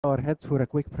Our heads for a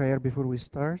quick prayer before we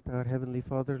start. Our Heavenly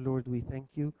Father, Lord, we thank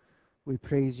you. We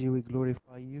praise you. We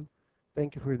glorify you.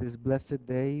 Thank you for this blessed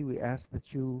day. We ask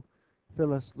that you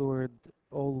fill us, Lord,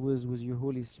 always with your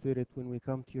Holy Spirit when we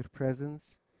come to your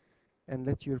presence. And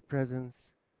let your presence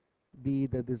be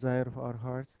the desire of our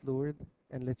hearts, Lord.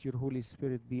 And let your Holy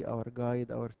Spirit be our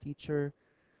guide, our teacher,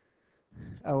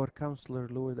 our counselor,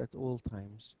 Lord, at all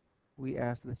times. We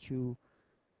ask that you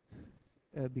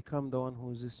become the one who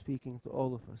is speaking to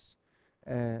all of us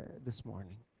this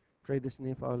morning. Pray this in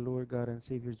the name of our Lord God and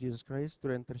Savior Jesus Christ,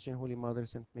 through intercession, Holy Mother,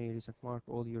 Saint Mary, Saint Mark,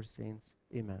 all your saints.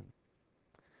 Amen.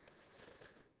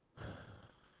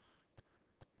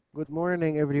 Good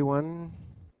morning, everyone.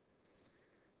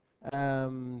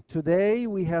 Today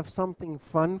we have something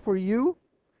fun for you,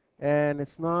 and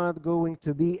it's not going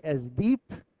to be as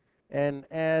deep and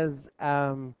as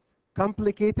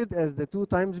complicated as the two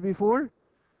times before,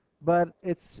 but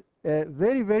it's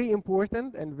very, very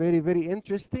important and very, very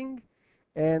interesting.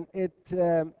 And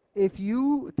if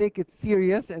you take it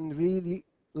serious and really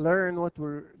learn what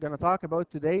we're going to talk about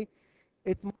today,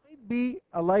 it might be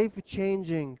a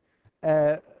life-changing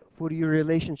uh, for your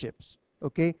relationships.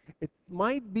 Okay, it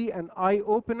might be an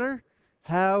eye-opener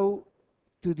how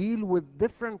to deal with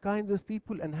different kinds of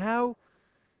people and how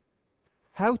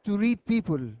to read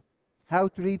people, how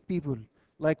to read people.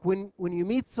 Like when you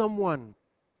meet someone,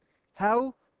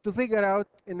 how to figure out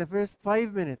in the first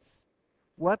 5 minutes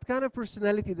what kind of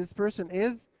personality this person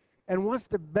is and what's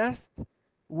the best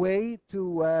way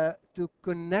to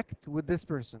connect with this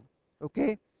person.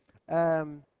 Okay.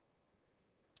 um,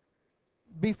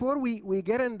 Before we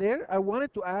get in there, I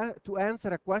wanted to answer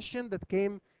a question that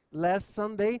came last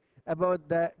Sunday about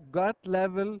the gut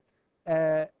level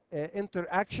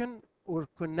interaction or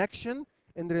connection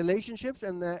in relationships.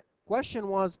 And the question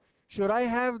was, should I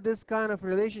have this kind of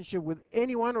relationship with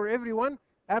anyone or everyone?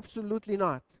 Absolutely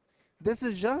not. This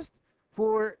is just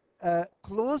for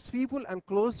close people and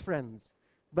close friends.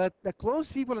 But the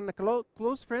close people and the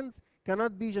close friends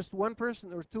cannot be just one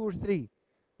person or two or three.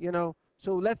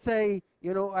 So let's say,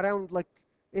 around, like,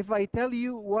 if I tell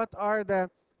you what are the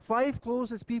five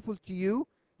closest people to you,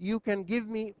 you can give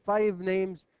me five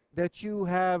names that you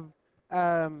have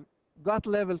um, gut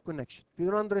level connection. If you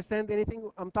don't understand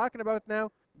anything I'm talking about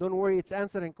now, don't worry, it's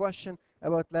answering question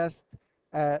about last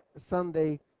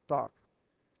Sunday talk.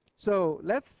 So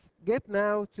let's get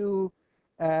now to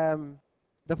um,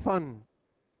 the fun.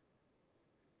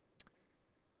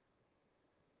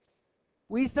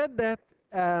 We said that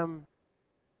um,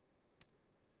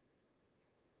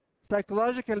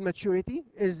 psychological maturity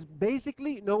is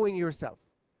basically knowing yourself.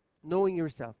 Knowing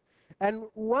yourself. And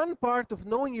one part of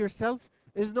knowing yourself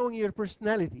is knowing your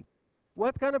personality.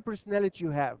 What kind of personality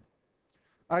you have?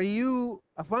 Are you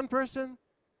a fun person?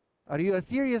 Are you a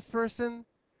serious person?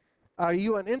 Are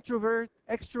you an introvert,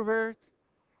 extrovert?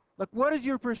 Like, what is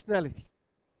your personality?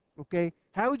 Okay?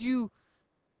 What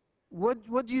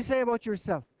do you say about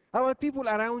yourself? How about people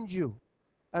around you?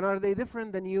 And are they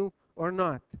different than you or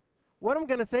not? What I'm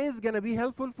going to say is going to be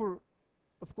helpful for,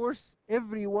 of course,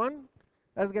 everyone.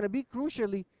 That's going to be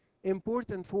crucially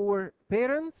important for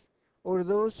parents or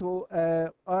those who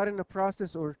are in a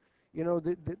process, or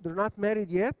they're not married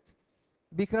yet,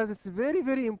 because it's very,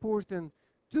 very important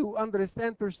to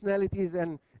understand personalities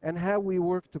and how we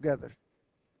work together.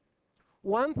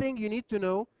 One thing you need to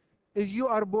know is you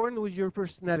are born with your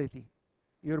personality.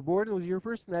 You're born with your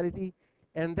personality,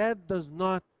 and that does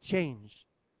not change.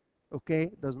 Okay?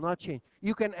 Does not change.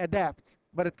 You can adapt,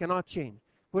 but it cannot change.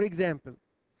 For example,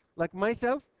 like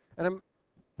myself, and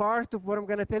part of what I'm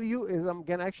going to tell you is I'm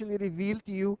going to actually reveal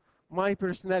to you my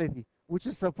personality, which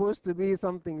is supposed to be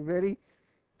something very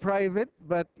private,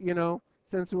 but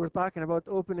since we're talking about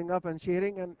opening up and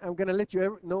sharing, and I'm going to let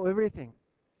you know everything.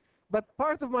 But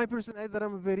part of my personality that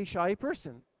I'm a very shy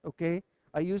person. Okay,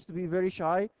 I used to be very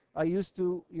shy. I used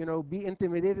to, be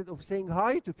intimidated of saying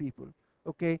hi to people.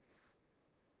 Okay,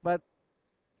 but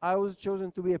I was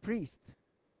chosen to be a priest,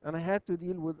 and I had to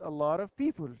deal with a lot of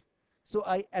people. So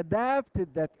I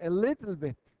adapted that a little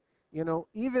bit.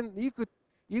 Even you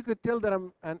could tell that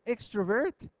I'm an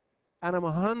extrovert, and I'm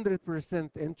 100%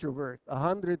 introvert.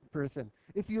 100%.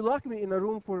 If you lock me in a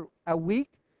room for a week,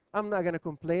 I'm not gonna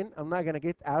complain. I'm not gonna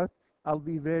get out. I'll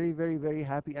be very, very, very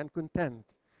happy and content.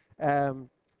 Um,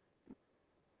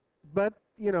 but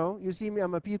you see me,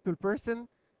 I'm a people person.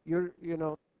 You're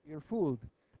fooled.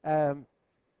 Um,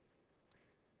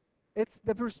 it's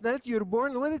the personality you're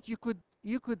born with it.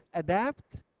 You could adapt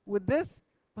with this,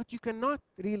 but you cannot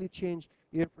really change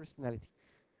your personality.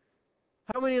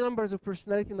 How many numbers of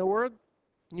personality in the world?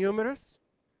 Numerous.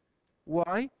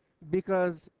 Why?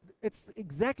 Because it's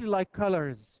exactly like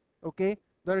colors. Okay,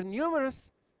 There are numerous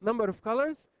number of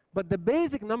colors, but the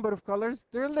basic number of colors,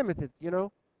 they're limited, you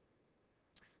know.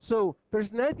 So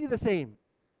personality the same.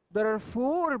 There are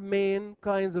four main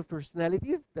kinds of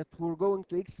personalities that we're going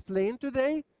to explain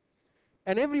today,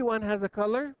 and everyone has a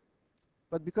color,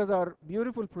 but because our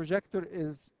beautiful projector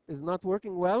is not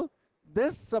working well,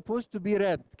 this is supposed to be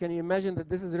red. Can you imagine that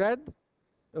this is red?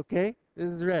 Okay,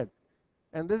 this is red,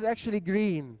 and this is actually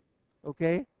green.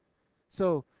 Okay,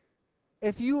 so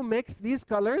if you mix these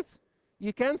colors,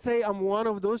 you can't say I'm one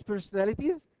of those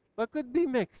personalities, but could be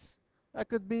mix. I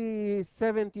could be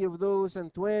 70 of those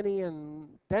and 20 and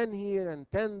 10 here and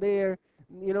 10 there.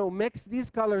 You know, mix these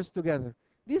colors together.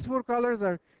 These four colors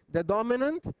are the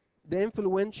dominant, the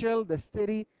influential, the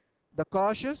steady, the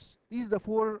cautious. These are the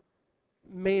four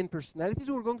main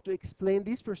personalities. We're going to explain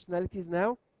these personalities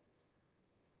now.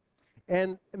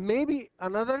 And maybe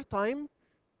another time,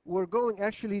 we're going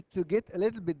actually to get a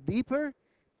little bit deeper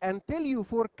and tell you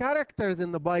four characters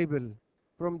in the Bible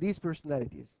from these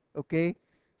personalities. Okay?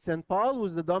 St. Paul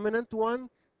was the dominant one,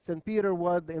 St. Peter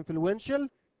was the influential,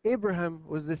 Abraham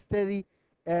was the steady,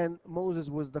 and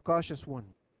Moses was the cautious one.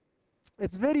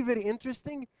 It's very, very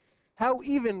interesting how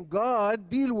even God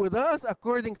deal with us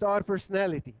according to our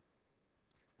personality.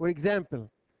 For example,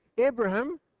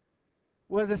 Abraham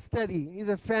was a steady, he's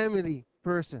a family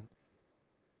person.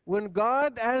 When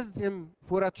God asked him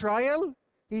for a trial,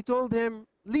 he told him,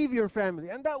 leave your family.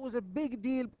 And that was a big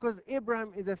deal because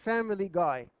Abraham is a family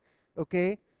guy.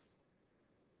 Okay?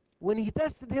 When he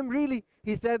tested him, really,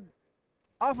 he said,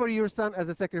 offer your son as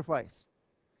a sacrifice.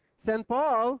 St.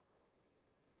 Paul,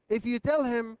 if you tell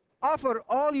him, offer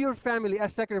all your family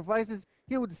as sacrifices,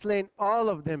 he would slay all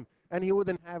of them and he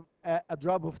wouldn't have a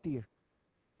drop of tear.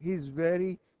 He's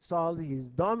very solid. He's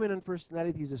dominant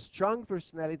personality. He's a strong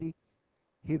personality.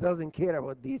 He doesn't care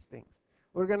about these things.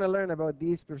 We're going to learn about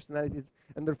these personalities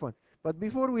and they're fun. But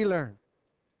before we learn,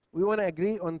 we want to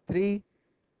agree on three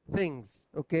things,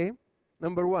 okay?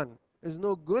 Number one, there's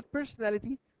no good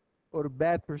personality or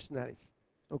bad personality,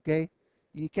 okay?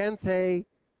 You can't say,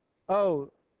 oh,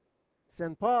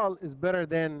 St. Paul is better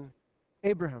than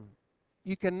Abraham.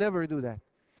 You can never do that.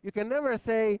 You can never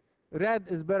say red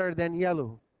is better than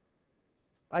yellow.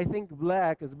 I think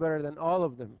black is better than all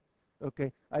of them.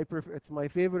 Okay, I prefer. It's my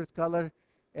favorite color,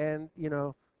 and you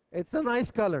know, it's a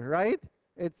nice color, right?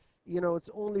 It's it's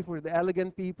only for the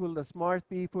elegant people, the smart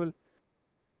people.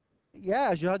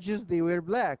 Yeah, judges they wear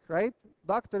black, right?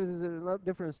 Doctors is a not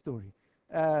different story.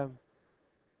 Um,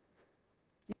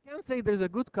 you can't say there's a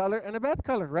good color and a bad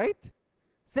color, right?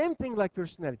 Same thing like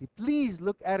personality. Please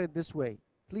look at it this way.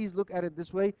 Please look at it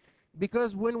this way,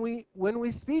 because when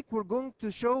we speak, we're going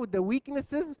to show the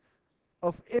weaknesses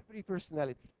of every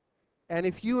personality. And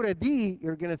if you're a D,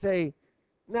 you're going to say,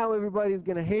 now everybody's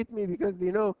going to hate me because they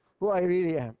know who I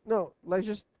really am. No, let's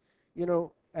just,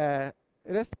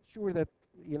 rest assured that,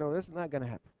 that's not going to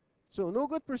happen. So no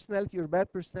good personality or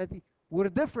bad personality. We're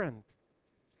different.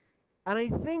 And I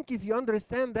think if you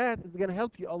understand that, it's going to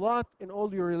help you a lot in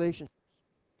all your relationships.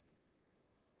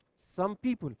 Some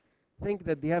people think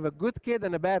that they have a good kid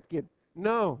and a bad kid.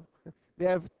 No, they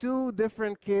have two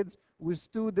different kids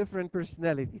with two different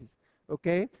personalities.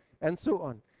 Okay? And so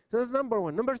on. So that's number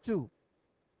one. Number two,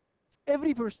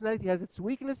 every personality has its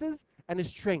weaknesses and its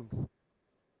strength.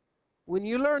 When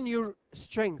you learn your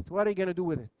strength, what are you going to do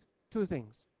with it? Two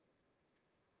things.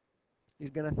 You're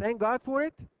going to thank God for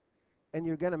it, and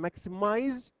you're going to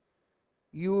maximize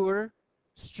your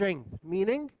strength.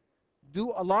 Meaning,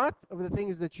 do a lot of the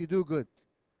things that you do good.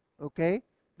 Okay?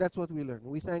 That's what we learn.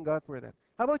 We thank God for that.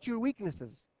 How about your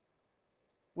weaknesses?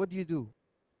 What do?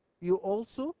 You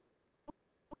also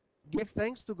give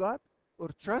thanks to God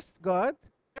or trust God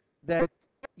that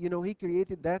He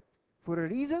created that for a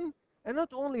reason. And not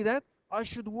only that, I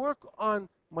should work on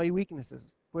my weaknesses.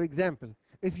 For example,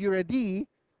 if you're a D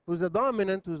who's a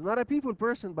dominant, who's not a people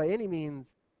person by any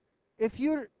means, if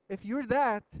you're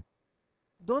that,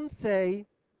 don't say,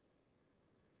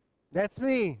 that's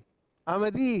me, I'm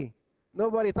a D,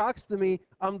 nobody talks to me,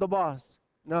 I'm the boss.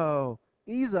 No,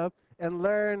 ease up and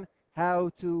learn how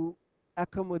to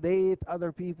accommodate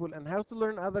other people and how to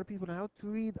learn other people, how to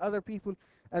read other people,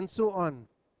 and so on.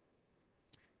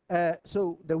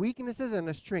 So the weaknesses and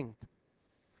the strength.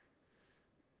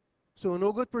 So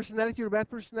no good personality or bad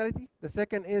personality. The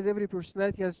second is every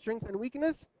personality has strength and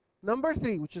weakness. Number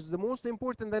three, which is the most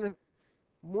important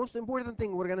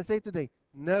thing we're going to say today,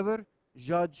 never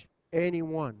judge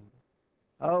anyone.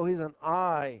 Oh, he's an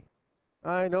I.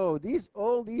 I know,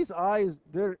 all these I's,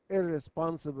 they're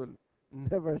irresponsible.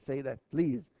 Never say that,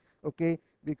 please. Okay?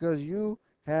 Because you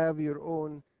have your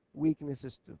own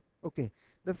weaknesses too. Okay.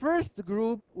 The first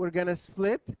group we're going to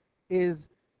split is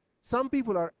Some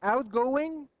people are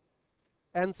outgoing,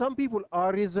 and some people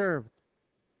are reserved.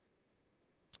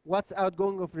 What's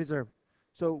outgoing of reserve?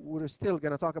 So we're still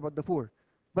going to talk about the four.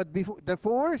 But before the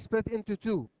four split into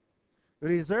two: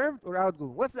 reserved or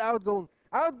outgoing. What's outgoing?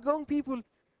 Outgoing people,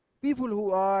 people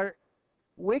who are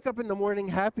wake up in the morning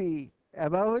happy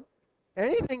about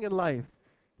anything in life,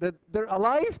 that they're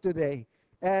alive today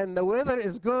and the weather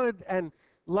is good and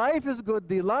life is good.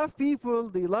 They love people,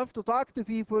 they love to talk to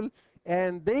people,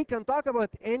 and they can talk about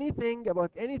anything,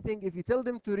 about anything. If you tell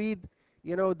them to read,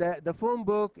 you know, the phone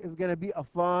book is going to be a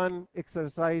fun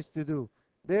exercise to do.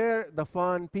 They're the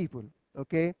fun people,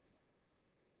 okay?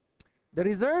 The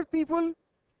reserved people,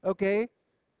 okay,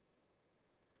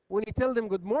 when you tell them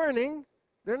good morning,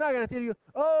 they're not going to tell you,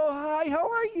 oh, hi,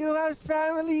 how are you, how's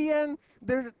family? And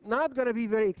they're not going to be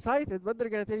very excited, but they're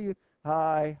going to tell you,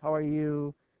 hi, how are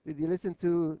you? Did you listen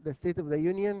to the State of the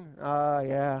Union?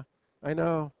 Yeah, I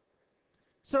know.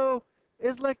 So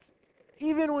it's like,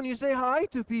 even when you say hi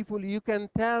to people, you can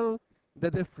tell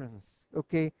the difference,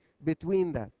 okay,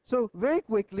 between that. So very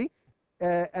quickly,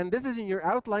 and this is in your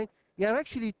outline, you have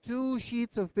actually 2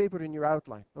 sheets of paper in your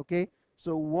outline, okay?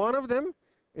 So one of them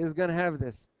is going to have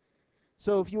this.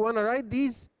 So if you want to write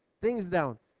these things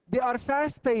down, they are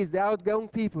fast-paced, the outgoing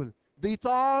people. They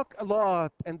talk a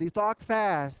lot and they talk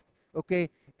fast, okay?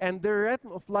 And their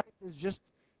rhythm of life is just,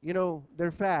 you know,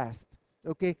 they're fast,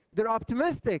 okay? They're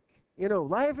optimistic, you know,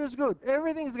 life is good,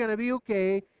 everything's going to be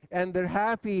okay, and they're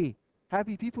happy,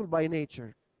 happy people by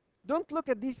nature. Don't look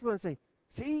at these people and say,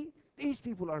 see, these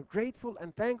people are grateful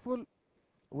and thankful.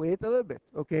 Wait a little bit,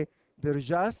 okay?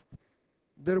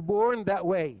 They're born that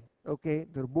way, okay?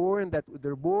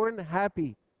 They're born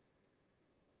happy.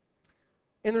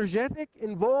 Energetic,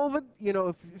 involved, you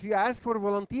know, if you ask for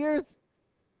volunteers,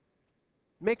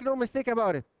 make no mistake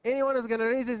about it. Anyone is going to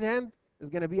raise his hand is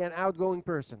going to be an outgoing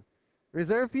person.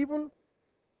 Reserved people,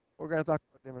 we're going to talk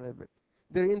about them a little bit.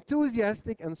 They're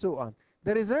enthusiastic and so on.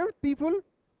 The reserved people,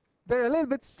 they're a little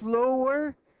bit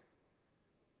slower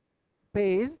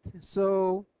paced,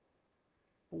 so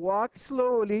walk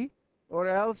slowly or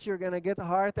else you're going to get a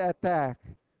heart attack,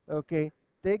 okay?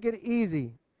 Take it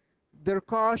easy. They're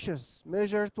cautious.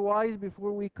 Measure twice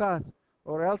before we cut,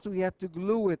 or else we have to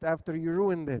glue it after you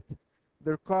ruined it.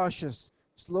 They're cautious,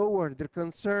 slower, they're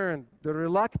concerned, they're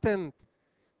reluctant,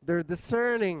 they're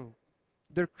discerning,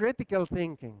 they're critical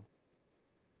thinking.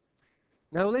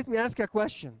 Now let me ask a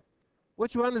question.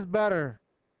 Which one is better?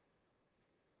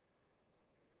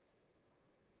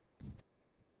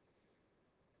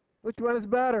 Which one is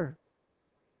better?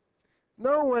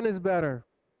 No one is better.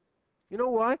 You know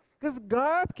why? Because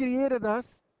God created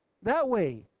us that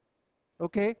way.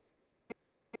 Okay?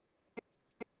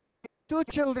 2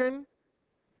 children,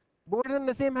 born in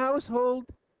the same household,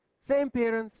 same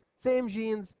parents, same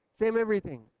genes, same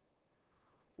everything.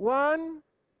 One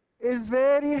is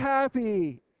very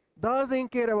happy, doesn't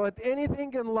care about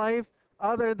anything in life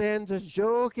other than just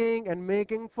joking and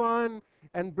making fun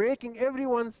and breaking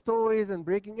everyone's toys and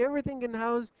breaking everything in the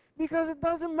house because it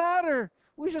doesn't matter.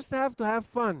 We just have to have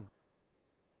fun.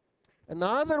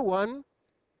 Another one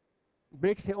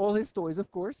breaks all his toys,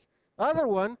 of course. Other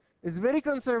one is very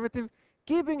conservative,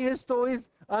 keeping his toys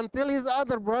until his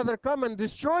other brother come and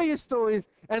destroy his toys,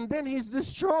 and then he's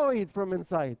destroyed from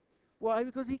inside. Why?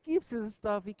 Because he keeps his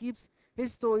stuff, he keeps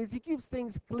his toys, he keeps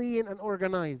things clean and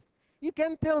organized. You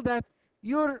can tell that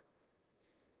you're,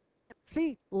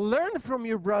 see, learn from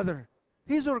your brother.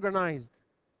 He's organized.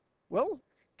 Well,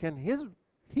 can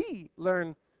he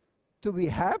learn to be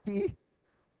happy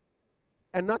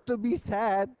and not to be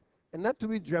sad and not to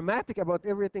be dramatic about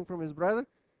everything from his brother?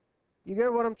 You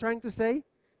get what I'm trying to say?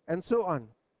 And so on.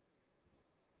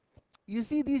 You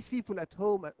see these people at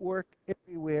home, at work,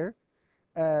 everywhere,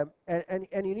 and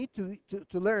you need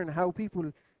to learn how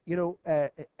people, you know,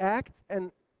 act,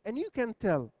 and you can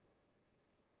tell.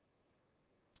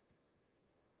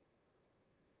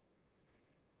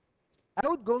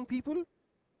 Outgoing people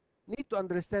need to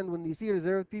understand when they see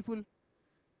reserved people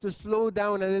to slow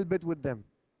down a little bit with them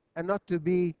and not to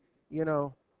be, you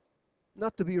know,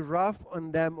 not to be rough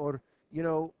on them or, you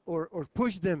know, or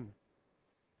push them.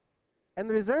 And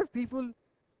reserved people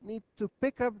need to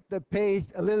pick up the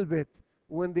pace a little bit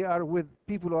when they are with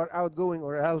people who are outgoing,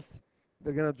 or else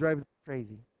they're going to drive them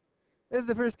crazy. That's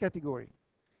the first category.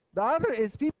 The other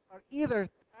is people are either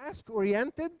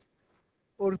task-oriented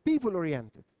or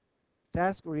people-oriented.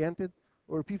 Task-oriented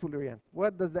or people-oriented.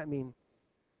 What does that mean?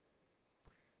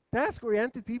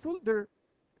 Task-oriented people, they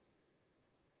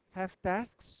have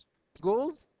tasks,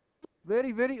 goals,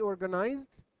 very, very organized,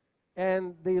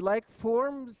 and they like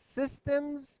forms,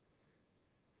 systems,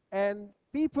 and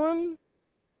people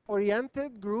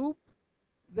oriented group,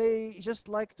 they just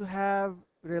like to have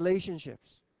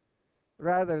relationships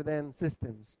rather than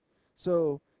systems.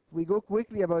 So if we go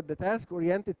quickly about the task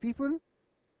oriented people,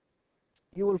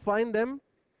 you will find them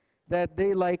that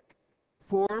they like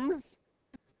forms,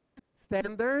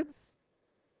 standards,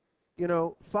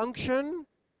 function.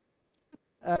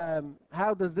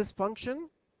 How does this function?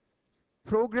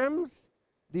 Programs.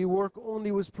 They work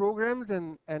only with programs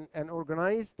and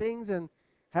organize things and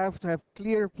have to have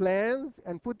clear plans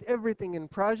and put everything in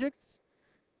projects.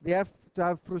 They have to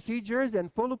have procedures and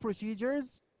follow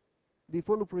procedures. They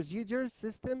follow procedures,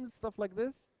 systems, stuff like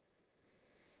this.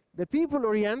 The people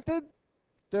oriented,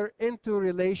 they're into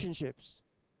relationships.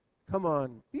 Come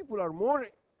on, people are more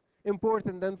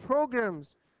important than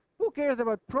programs. Who cares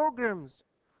about programs?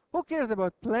 Who cares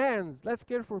about plans? Let's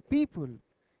care for people.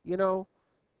 You know,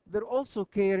 they're also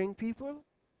caring people.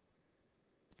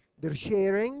 They're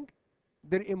sharing.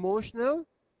 They're emotional.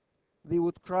 They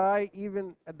would cry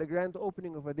even at the grand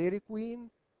opening of a Dairy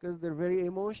Queen because they're very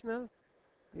emotional.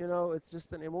 It's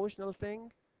just an emotional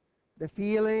thing. The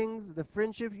feelings, the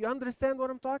friendship. You understand what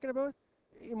I'm talking about?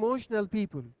 Emotional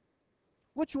people.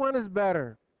 Which one is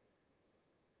better?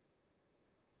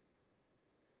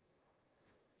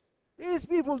 These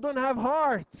people don't have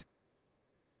heart,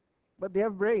 but they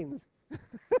have brains.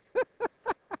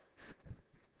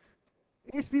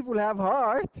 These people have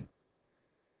heart.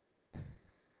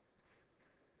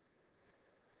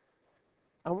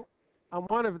 I'm, I'm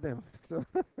one of them. So,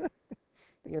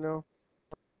 you know,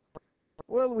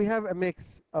 well, we have a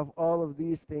mix of all of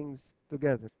these things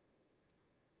together.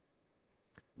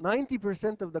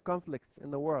 90% of the conflicts in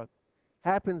the world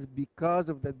happens because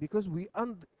of that, because we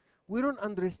don't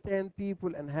understand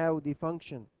people and how they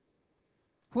function.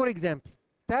 For example,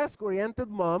 task-oriented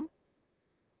mom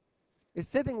is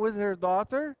sitting with her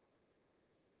daughter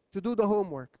to do the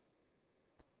homework.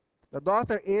 The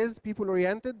daughter is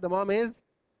people-oriented, the mom is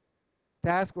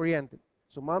task-oriented.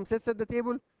 So mom sits at the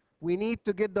table, we need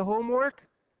to get the homework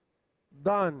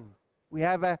done. We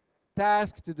have a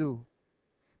task to do.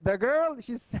 The girl,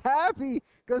 she's happy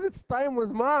because it's time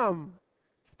with mom.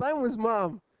 It's time with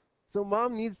mom. So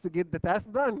mom needs to get the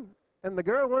task done. And the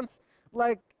girl wants,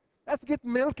 like, let's get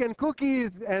milk and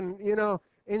cookies and,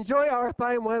 enjoy our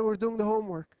time while we're doing the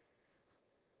homework.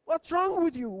 What's wrong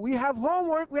with you? We have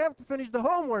homework. We have to finish the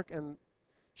homework. And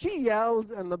she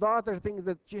yells, and the daughter thinks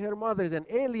that her mother is an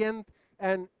alien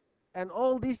and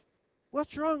all these.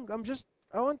 What's wrong?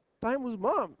 I want time with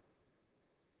mom.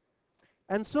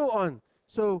 And so on.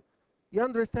 So you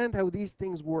understand how these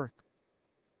things work.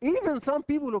 Even some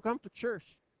people who come to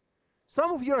church,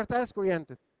 some of you are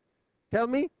task-oriented. Tell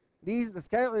me, the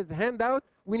scale is handout.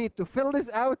 We need to fill this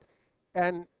out.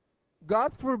 And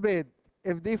God forbid,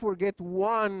 if they forget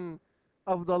one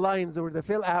of the lines or the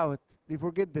fill out, they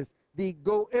forget this. They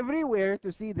go everywhere to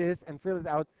see this and fill it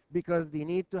out because they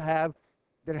need to have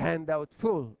their handout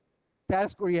full.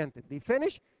 Task-oriented. They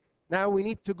finish. Now we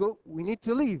need to go. We need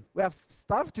to leave. We have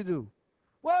stuff to do.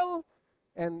 Well,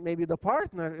 and maybe the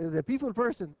partner is a people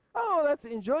person. Oh, let's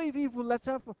enjoy people. Let's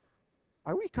have.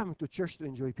 Are we coming to church to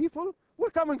enjoy people?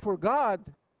 We're coming for God.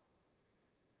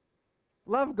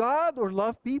 Love God or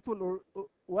love people or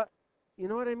what? You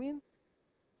know what I mean?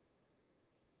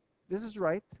 This is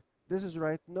right. This is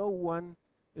right. No one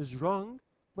is wrong,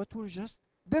 but we're just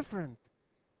different.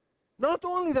 Not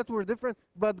only that we're different,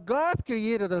 but God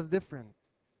created us different.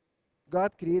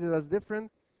 God created us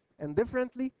different and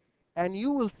differently, and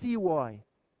you will see why.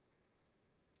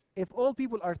 If all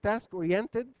people are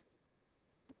task-oriented,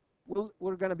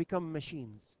 we're going to become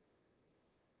machines.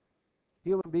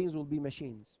 Human beings will be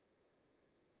machines.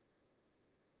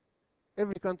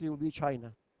 Every country will be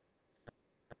China.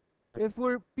 If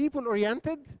we're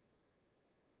people-oriented,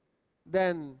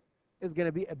 then it's going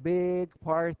to be a big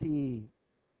party.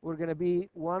 We're going to be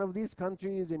one of these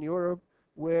countries in Europe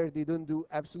where they don't do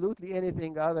absolutely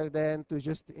anything other than to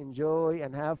just enjoy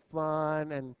and have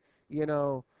fun and,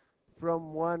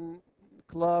 from one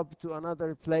club to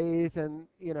another place and,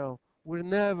 we're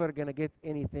never going to get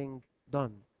anything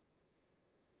done.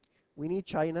 We need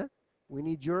China. We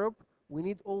need Europe. We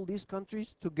need all these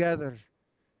countries together.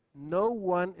 No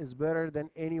one is better than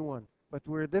anyone, but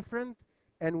we're different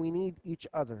and we need each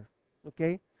other.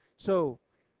 Okay? So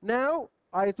now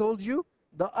I told you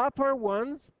the upper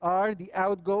ones are the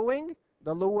outgoing,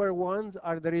 the lower ones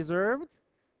are the reserved,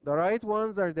 the right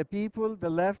ones are the people, the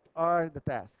left are the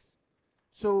tasks.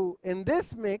 So in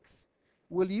this mix,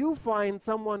 will you find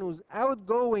someone who's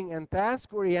outgoing and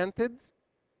task-oriented?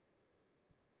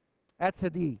 That's a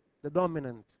D, the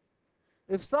dominant.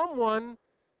 If someone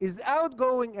is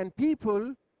outgoing and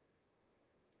people,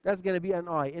 That's going to be an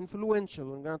I. Influential,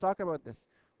 we're going to talk about this.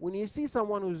 When you see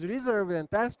someone who's reserved and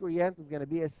task-oriented, it's going to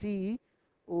be a C,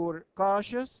 or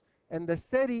cautious. And the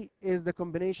steady is the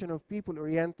combination of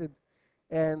people-oriented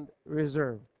and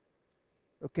reserved.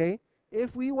 Okay?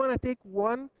 If we want to take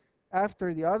one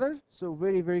after the other, so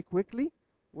very, very quickly,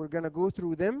 we're going to go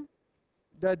through them.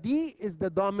 The D is the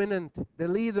dominant, the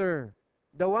leader,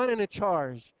 the one in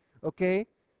charge. Okay?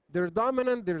 They're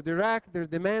dominant, they're direct, they're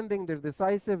demanding, they're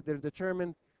decisive, they're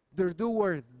determined, they're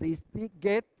doers. They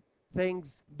get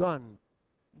things done.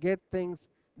 Get things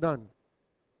done.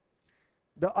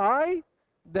 The I,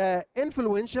 the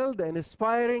influential, the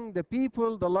inspiring, the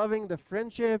people, the loving, the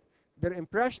friendship, they're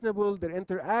impressionable, they're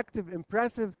interactive,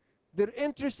 impressive, they're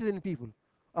interested in people.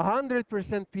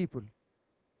 100% people.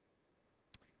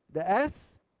 The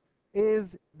S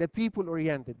is the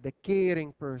people-oriented, the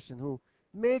caring person who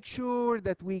makes sure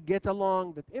that we get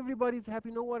along, that everybody's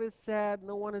happy, no one is sad,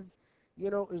 no one is,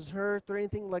 is hurt or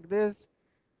anything like this.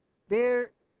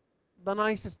 They're the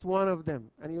nicest one of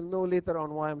them, and you'll know later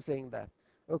on why I'm saying that.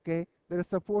 Okay? They're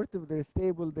supportive, they're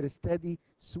stable, they're steady,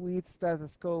 sweet,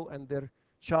 status quo, and they're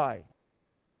shy.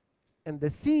 And the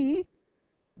C,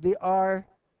 they are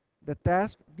the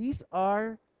task. These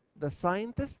are the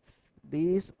scientists.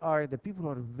 These are the people who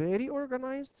are very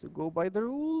organized, to go by the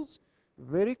rules,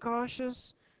 very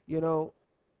cautious.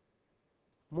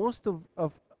 Most of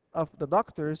the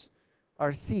doctors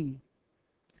are C.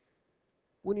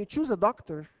 When you choose a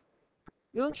doctor,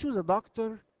 you don't choose a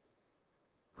doctor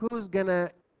who's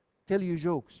gonna tell you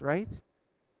jokes, right?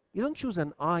 You don't choose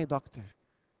an eye doctor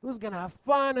who's gonna have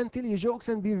fun and tell you jokes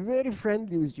and be very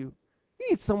friendly with you. You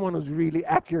need someone who's really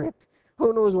accurate,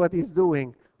 who knows what he's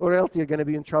doing, or else you're gonna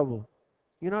be in trouble.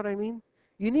 You know what I mean?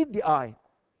 You need the I.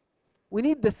 We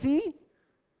need the C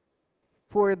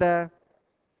for the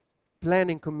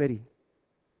planning committee.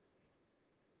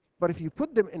 But if you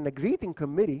put them in the greeting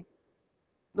committee,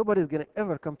 nobody's going to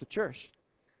ever come to church.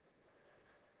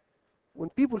 When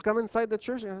people come inside the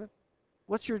church,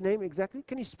 what's your name exactly?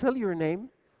 Can you spell your name?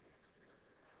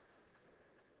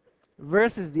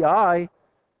 Versus the I,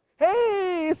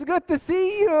 hey, it's good to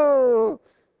see you.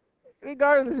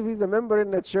 Regardless if he's a member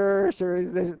in the church or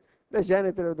is the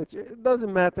janitor of the church, it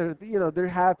doesn't matter. They're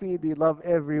happy, they love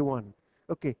everyone.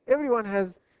 Okay, everyone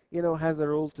has a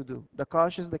role to do. The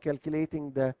cautious, the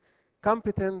calculating, the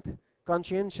competent,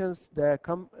 conscientious, the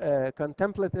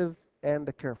contemplative, and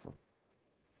the careful.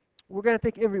 We're going to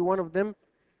take every one of them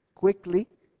quickly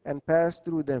and pass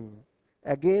through them.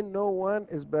 Again, no one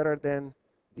is better than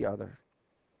the other.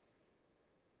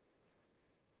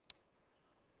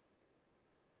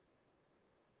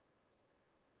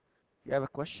 If you have a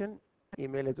question,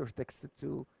 email it or text it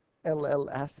to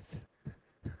LLS.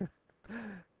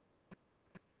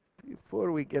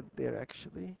 Before we get there,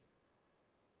 actually,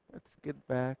 let's get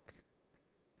back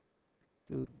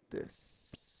to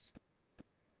this.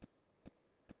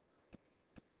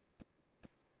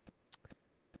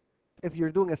 If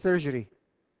you're doing a surgery,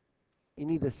 you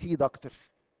need a C doctor.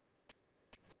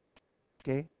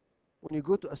 Okay? When you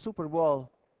go to a Super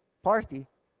Bowl party,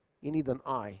 you need an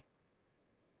I.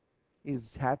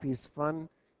 He's happy, he's fun,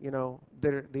 they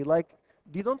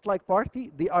don't like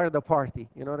party, they are the party,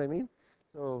 you know what I mean?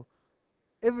 So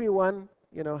everyone,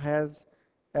 has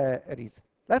a reason.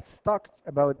 Let's talk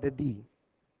about the D.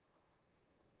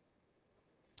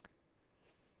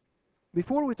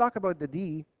 Before we talk about the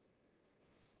D,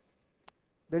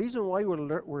 the reason why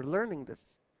we're learning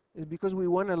this is because we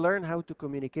want to learn how to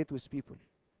communicate with people.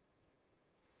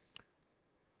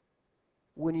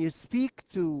 When you speak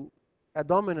to a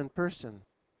dominant person,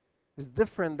 is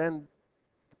different than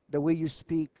the way you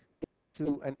speak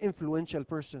to an influential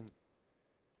person.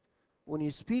 When you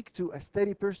speak to a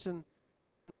steady person,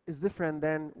 is different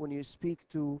than when you speak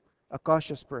to a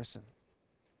cautious person.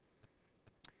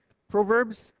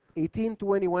 Proverbs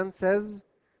 18:21 says,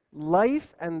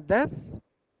 life and death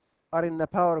are in the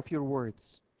power of your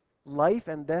words. Life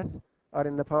and death are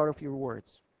in the power of your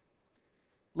words.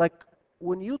 Like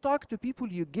when you talk to people,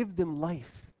 you give them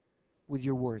life with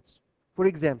your words. For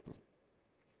example,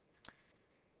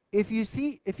 if you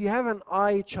have an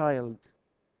I child,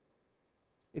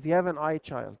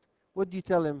 what do you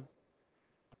tell him?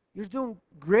 You're doing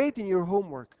great in your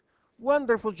homework.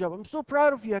 Wonderful job. I'm so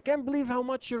proud of you. I can't believe how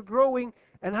much you're growing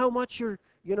and how much you're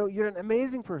an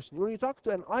amazing person. When you talk to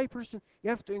an I person, you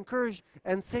have to encourage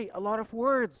and say a lot of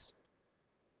words.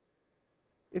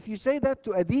 If you say that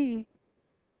to a D,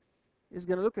 he's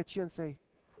going to look at you and say,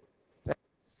 look,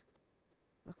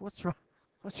 what's wrong?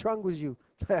 What's wrong with you?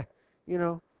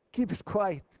 Keep it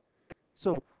quiet.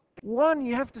 So, one,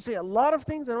 you have to say a lot of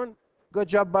things, and one, good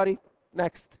job, buddy.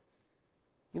 Next.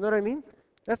 You know what I mean?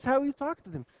 That's how you talk to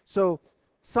them. So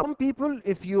some people,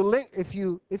 if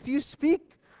you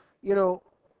speak, you know,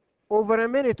 over a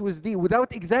minute with D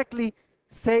without exactly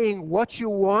saying what you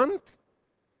want,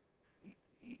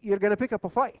 you're going to pick up a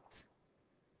fight.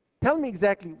 Tell me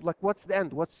exactly, like, what's the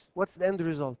end? What's the end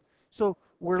result? So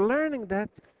we're learning that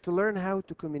to learn how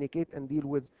to communicate and deal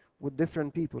with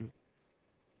different people.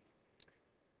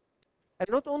 And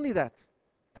not only that,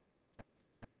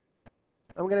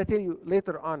 I'm going to tell you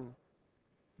later on,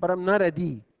 but I'm not a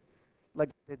D. Like,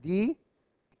 the D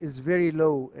is very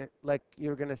low. Like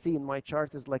you're going to see in my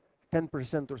chart is like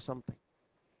 10% or something.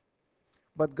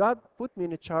 But God put me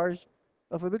in a charge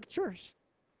of a big church.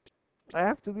 I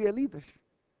have to be a leader.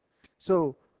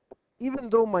 So even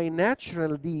though my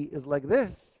natural D is like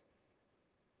this,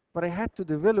 but I had to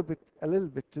develop it a little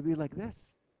bit to be like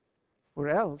this, or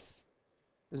else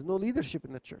there's no leadership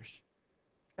in the church.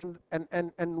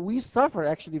 And we suffer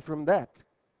actually from that.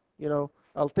 You know,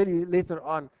 I'll tell you later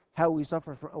on how we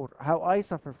suffer from, or how I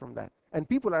suffer from that. And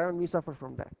people around me suffer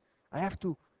from that. I have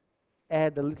to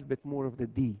add a little bit more of the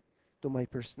D to my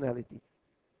personality.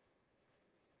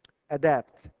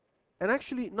 Adapt. And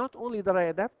actually, not only that I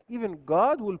adapt, even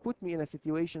God will put me in a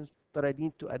situations that I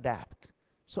need to adapt.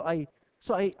 So I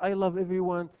love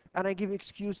everyone, and I give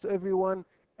excuse to everyone,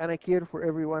 and I care for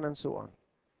everyone, and so on.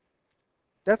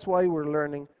 That's why we're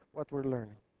learning what we're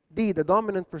learning. D, the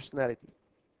dominant personality.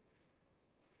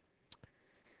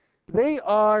 They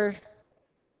are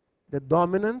the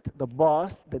dominant, the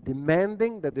boss, the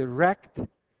demanding, the direct,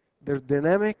 they're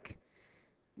dynamic.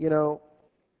 You know,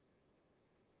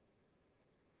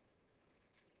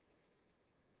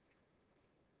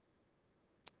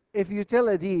 if you tell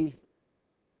a D,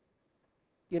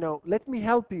 you know, let me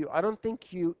help you. I don't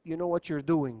think you know what you're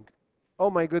doing. Oh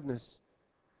my goodness.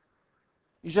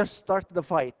 You just start the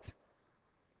fight.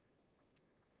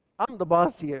 I'm the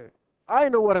boss here. I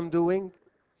know what I'm doing.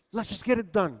 Let's just get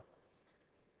it done.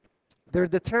 They're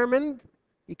determined.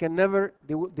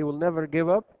 They will never give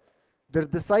up. They're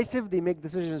decisive. They make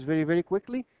decisions very, very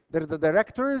quickly. They're the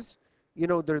directors. You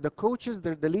know, they're the coaches.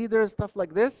 They're the leaders, stuff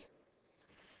like this.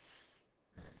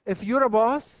 If you're a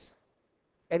boss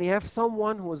and you have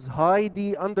someone who's high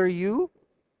D under you,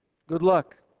 good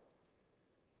luck.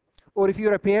 Or if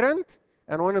you're a parent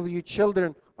and one of your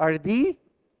children are D,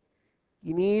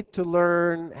 you need to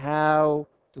learn how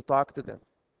to talk to them.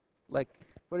 Like,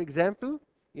 for example,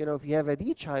 you know, if you have a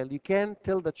D child, you can't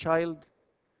tell the child,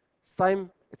 it's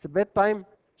time, it's a bedtime,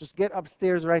 just get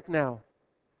upstairs right now.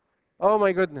 Oh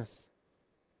my goodness.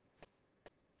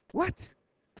 What?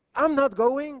 I'm not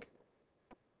going?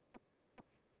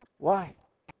 Why?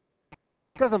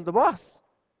 Because I'm the boss.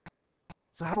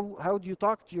 So how do you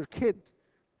talk to your kid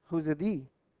who's a D?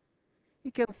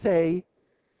 You can say,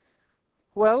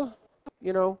 well,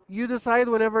 you know, you decide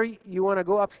whenever you want to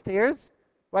go upstairs,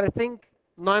 but I think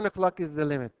 9 o'clock is the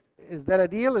limit. Is that a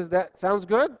deal? Is that sounds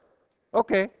good?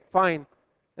 Okay, fine.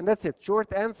 And that's it.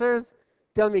 Short answers.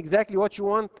 Tell me exactly what you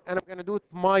want, and I'm going to do it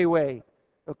my way.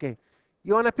 Okay.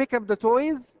 You want to pick up the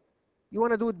toys? You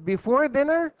want to do it before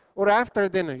dinner or after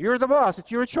dinner? You're the boss.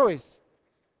 It's your choice.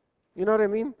 You know what I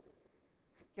mean?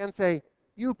 You can't say,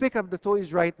 you pick up the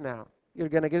toys right now. You're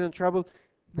going to get in trouble.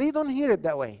 They don't hear it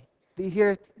that way. They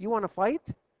hear it, you want to fight?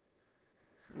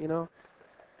 You know?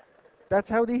 That's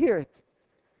how they hear it.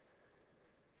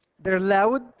 They're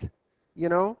loud, you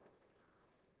know?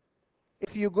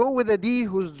 If you go with a D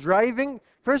who's driving,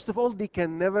 first of all, they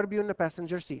can never be on the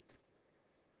passenger seat.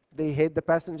 They hate the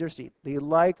passenger seat. They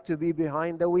like to be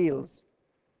behind the wheels.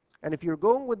 And if you're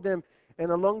going with them in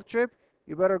a long trip,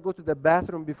 you better go to the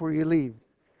bathroom before you leave,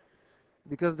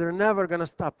 because they're never going to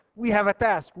stop. We have a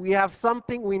task. We have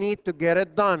something. We need to get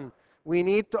it done. We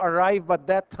need to arrive at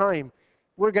that time.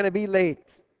 We're going to be late.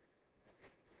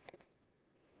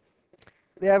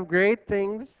 They have great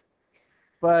things,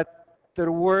 but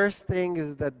the worst thing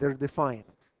is that they're defiant.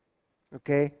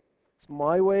 Okay? It's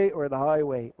my way or the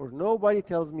highway, or nobody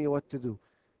tells me what to do.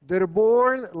 They're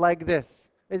born like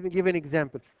this. Let me give an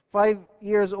example.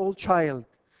 5-year-old child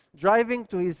driving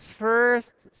to his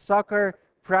first soccer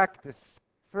practice.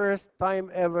 First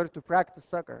time ever to practice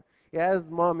soccer. He asked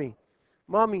mommy,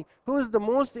 Mommy, who's the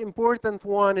most important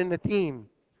one in the team?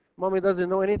 Mommy doesn't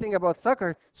know anything about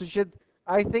soccer, so she said,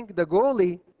 I think the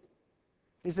goalie.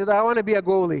 He said, I want to be a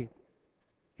goalie.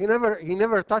 He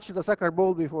never touched the soccer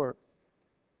ball before.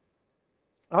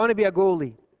 I want to be a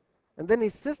goalie. And then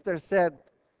his sister said,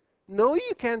 no,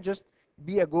 you can't just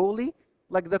be a goalie.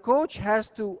 Like, the coach has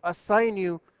to assign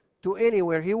you to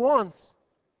anywhere he wants.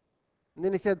 And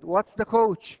then he said, what's the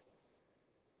coach?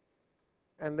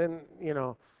 And then, you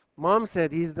know, mom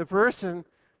said, he's the person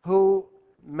who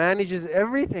manages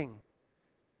everything.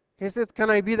 He said, can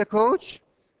I be the coach?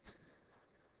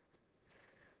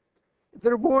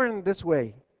 They're born this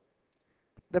way.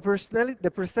 The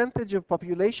percentage of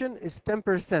population is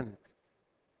 10%.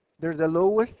 They're the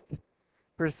lowest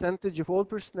percentage of all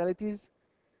personalities.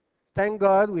 Thank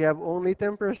God we have only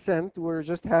 10%. We're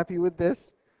just happy with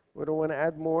this. We don't want to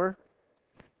add more.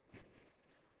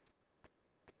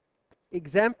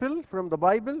 Example from the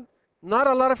Bible. Not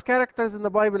a lot of characters in the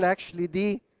Bible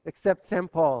actually, except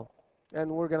St. Paul. And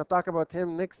we're going to talk about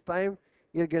him next time.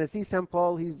 You're going to see St.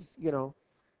 Paul. He's,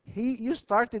 you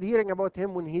started hearing about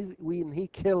him when he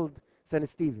killed St.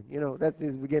 Stephen. That's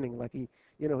his beginning. Like he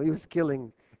was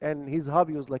killing, and his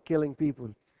hobby was like killing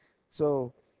people.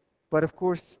 So, but of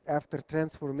course, after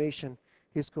transformation,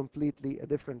 he's completely a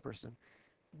different person.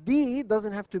 D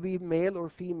doesn't have to be male or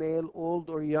female, old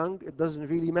or young. It doesn't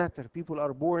really matter. People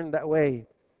are born that way.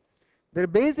 Their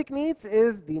basic needs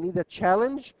is they need a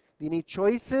challenge, they need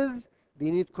choices, they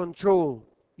need control.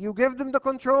 You give them the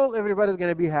control, everybody's going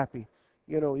to be happy.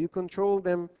 You control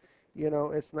them,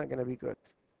 it's not going to be good.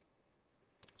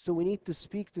 So we need to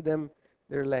speak to them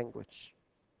their language.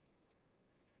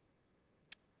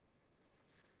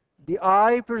 The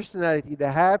I personality,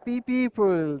 the happy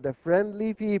people, the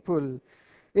friendly people.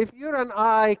 If you're an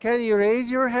I, can you raise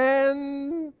your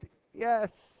hand?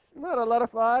 Yes. Not a lot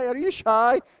of I. Are you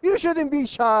shy? You shouldn't be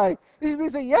shy. You should be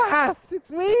saying, yes,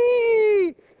 it's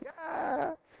me.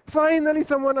 Yeah. Finally,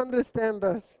 someone understands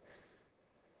us.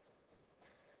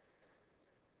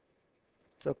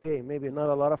 It's okay. Maybe not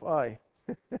a lot of I.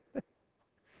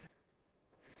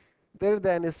 They're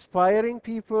the inspiring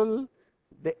people,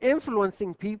 the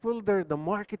influencing people. They're the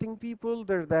marketing people.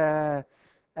 They're the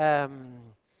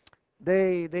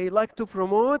they like to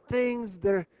promote things.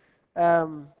 They're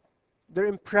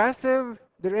impressive.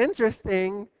 They're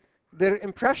interesting. They're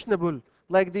impressionable.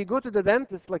 Like they go to the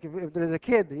dentist. Like if there is a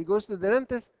kid, he goes to the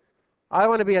dentist. I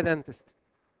want to be a dentist.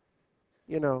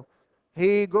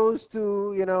 He goes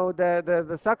to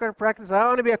the soccer practice. I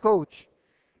want to be a coach.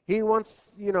 He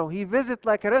wants he visits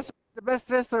like a restaurant, the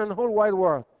best restaurant in the whole wide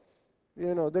world.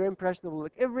 They're impressionable.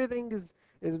 Like everything is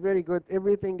very good.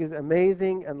 Everything is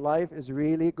amazing, and life is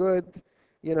really good.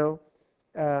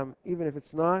 Even if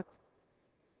it's not.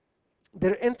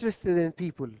 They're interested in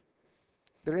people.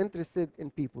 They're interested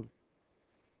in people.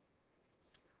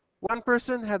 One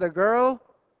person had a girl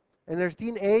in her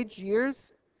teenage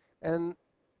years, and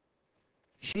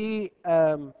she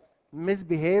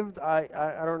misbehaved.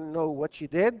 I don't know what she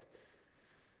did.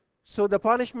 So the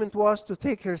punishment was to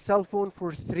take her cell phone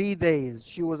for 3 days.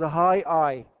 She was a high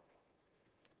I.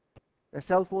 A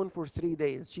cell phone for 3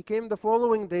 days. She came the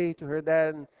following day to her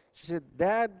dad, and she said,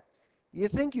 Dad, you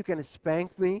think you can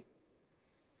spank me?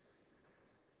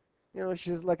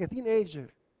 She's like a teenager.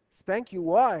 Spank you?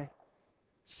 Why?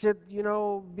 She said,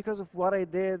 because of what I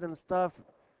did and stuff.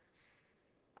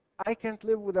 I can't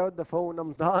live without the phone.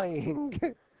 I'm dying.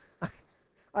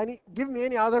 Give me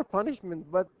any other punishment,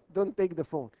 but don't take the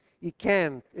phone. You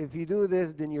can't. If you do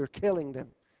this, then you're killing them.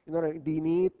 They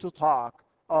need to talk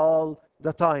all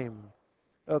the time.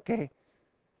 Okay?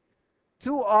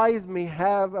 Two eyes may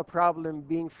have a problem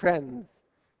being friends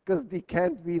because they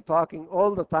can't be talking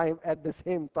all the time at the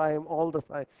same time all the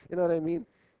time. You know what I mean?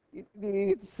 They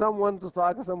need someone to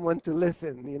talk, someone to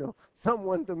listen,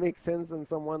 someone to make sense and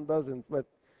someone doesn't. But,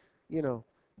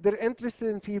 they're interested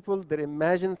in people, they're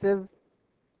imaginative,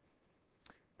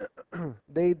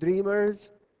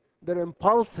 daydreamers, they're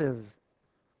impulsive.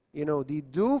 They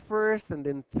do first and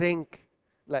then think.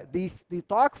 Like they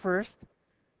talk first,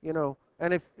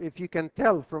 and if you can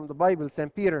tell from the Bible,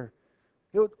 St. Peter,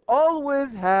 he would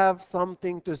always have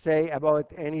something to say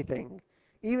about anything.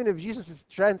 Even if Jesus is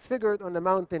transfigured on the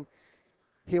mountain,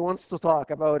 he wants to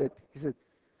talk about it. He said,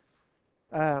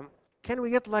 can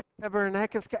we get like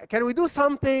tabernacles? Can we do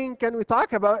something? Can we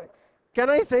talk about it? Can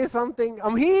I say something?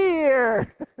 I'm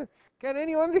here. Can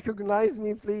anyone recognize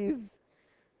me, please?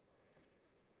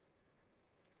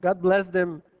 God bless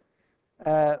them.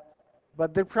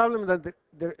 But the problem is that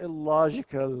they're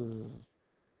illogical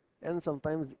and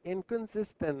sometimes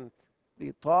inconsistent.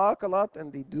 They talk a lot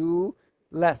and they do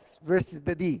less versus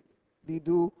the D. They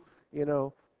do,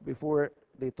 before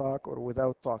they talk or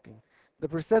without talking. The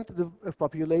percentage of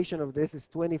population of this is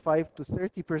 25 to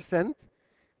 30%.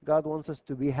 God wants us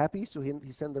to be happy, so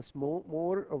he sent us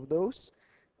more of those.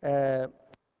 And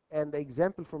the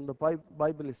example from the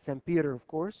Bible is St. Peter, of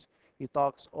course. He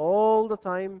talks all the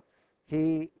time.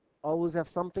 He always have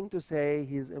something to say.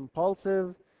 He's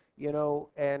impulsive,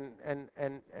 and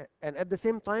at the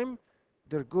same time,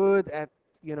 they're good at,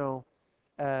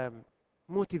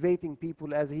 motivating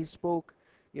people, as he spoke,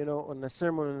 on a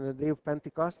sermon on the day of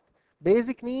Pentecost.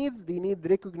 Basic needs, they need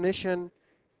recognition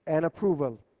and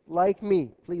approval. Like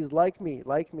me. Please, like me.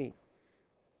 Like me.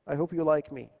 I hope you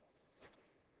like me.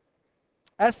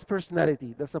 S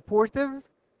personality, the supportive.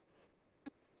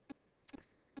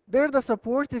 They're the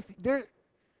supportive.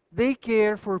 They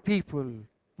care for people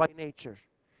by nature.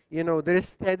 You know, they're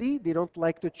steady. They don't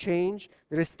like to change.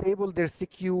 They're stable. They're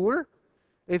secure.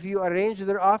 If you arrange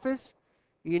their office,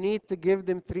 you need to give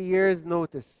them 3 years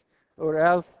notice, or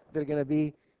else they're going to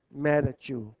be mad at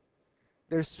you.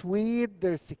 They're sweet.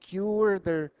 They're secure.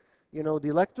 They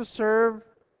like to serve.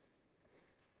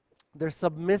 They're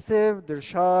submissive. They're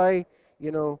shy.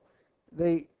 You know,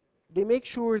 they they make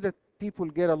sure that people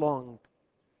get along.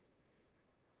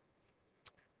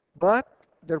 But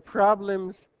there are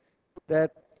problems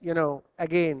that,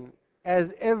 again,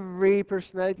 as every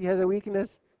personality has a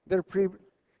weakness, they're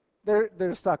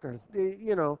suckers.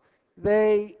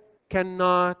 They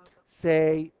cannot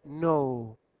say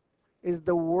no. Is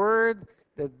the word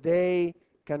that they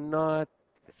cannot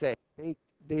say.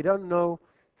 They don't know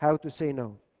how to say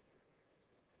no.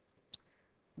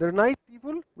 They're nice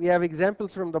people. We have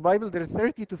examples from the Bible. They're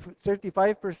 30 to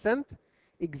 35%.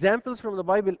 Examples from the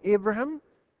Bible: Abraham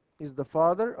is the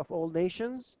father of all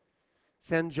nations.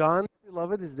 St. John,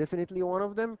 beloved, is definitely one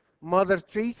of them. Mother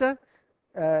Teresa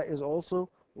is also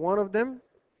one of them.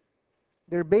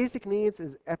 Their basic needs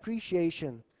is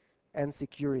appreciation and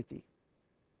security.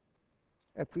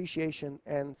 Appreciation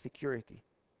and security.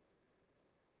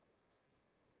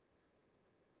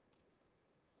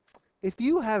 If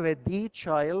you have a D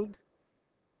child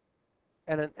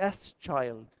and an S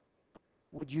child,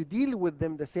 would you deal with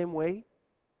them the same way?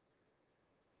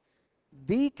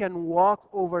 D can walk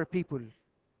over people,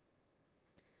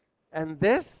 and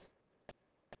this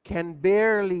can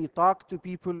barely talk to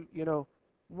people.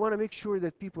 Want to make sure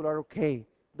that people are okay,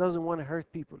 doesn't want to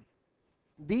hurt people.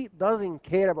 D doesn't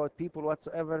care about people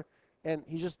whatsoever, and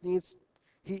he just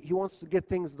he wants to get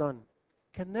things done.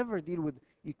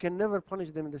 You can never punish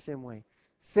them in the same way.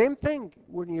 Same thing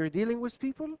when you're dealing with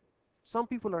people. Some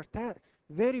people are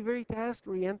very, very task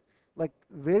oriented, like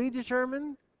very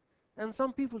determined, and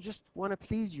some people just want to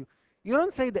please you. You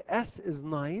don't say the S is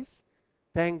nice.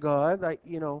 Thank God.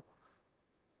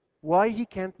 Why he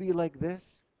can't be like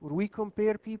this? Would we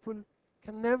compare people?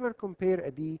 Can never compare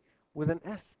a D with an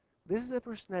S. This is a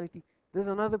personality. This is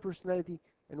another personality,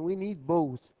 and we need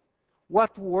both.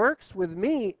 What works with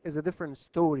me is a different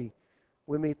story.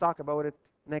 We may talk about it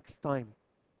next time.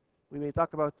 We may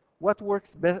talk about what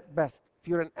works best. If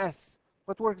you're an S,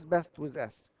 what works best with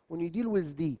S? When you deal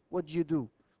with D, what do you do?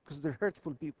 Because they're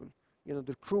hurtful people.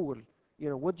 They're cruel.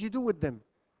 What do you do with them?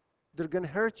 They're going to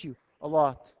hurt you a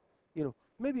lot.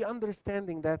 Maybe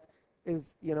understanding that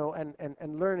is,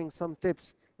 and learning some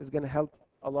tips is going to help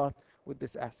a lot with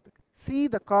this aspect. See,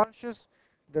 the cautious,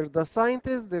 they're the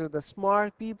scientists, they're the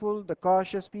smart people, the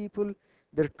cautious people.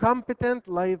 They're competent,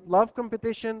 love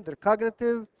competition, they're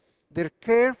cognitive, they're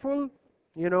careful.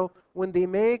 When they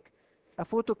make a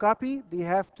photocopy, they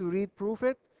have to proof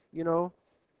it,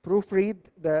 proofread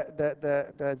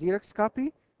the Xerox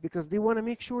copy, because they want to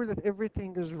make sure that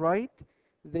everything is right.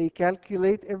 They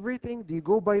calculate everything. They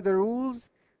go by the rules.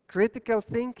 Critical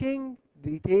thinking,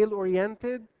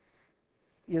 detail-oriented.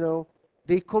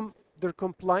 They're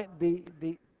compliant.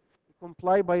 They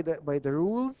comply by the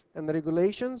rules and the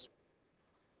regulations.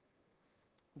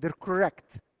 They're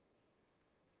correct.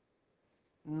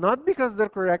 Not because they're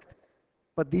correct,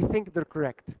 but they think they're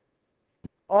correct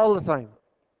all the time.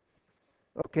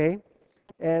 Okay?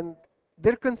 And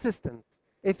they're consistent.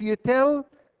 If you tell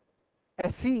a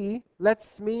C,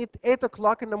 let's meet 8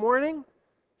 o'clock in the morning,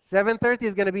 7:30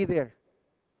 is going to be there.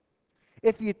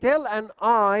 If you tell an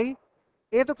I,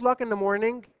 8 o'clock in the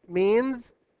morning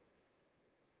means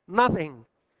nothing.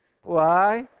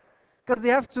 Why? Because they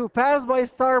have to pass by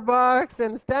Starbucks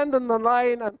and stand on the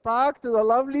line and talk to the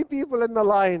lovely people in the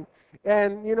line,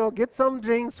 and get some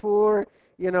drinks for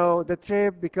the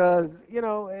trip, because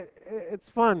it's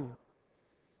fun.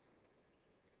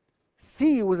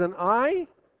 C with an I.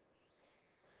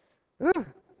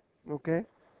 Okay.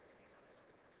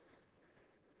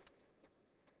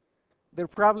 Their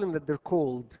problem that they're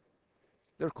cold.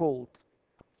 They're cold.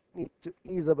 Need to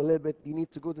ease up a little bit. You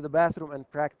need to go to the bathroom and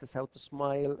practice how to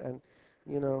smile, and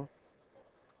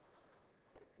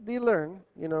they learn.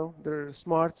 They're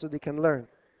smart, so they can learn.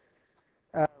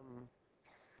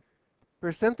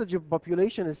 Percentage of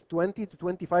population is 20 to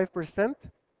 25%.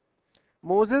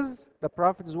 Moses, the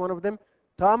prophet, is one of them.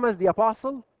 Thomas, the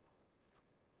apostle.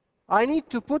 I need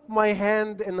to put my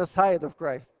hand in the side of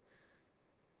Christ.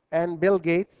 And Bill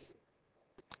Gates,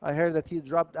 I heard that he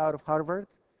dropped out of Harvard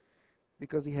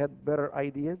because he had better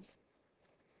ideas.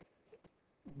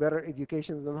 better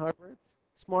education than Harvard.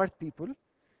 Smart people.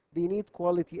 They need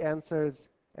quality answers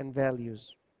and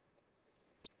values.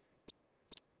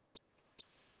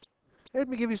 Let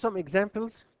me give you some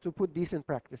examples to put these in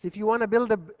practice. If we want to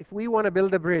build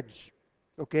a bridge,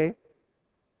 okay,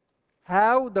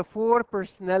 how the four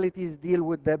personalities deal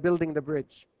with the building the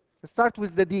bridge. Let's start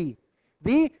with the D.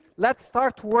 D, let's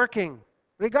start working.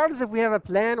 Regardless if we have a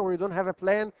plan or we don't have a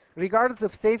plan, regardless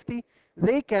of safety,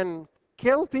 they can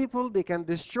kill people, they can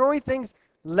destroy things.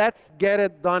 Let's get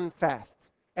it done fast.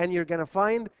 And you're going to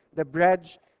find the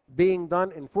bridge being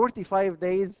done in 45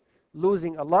 days,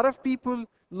 losing a lot of people,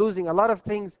 losing a lot of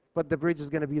things, but the bridge is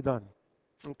going to be done.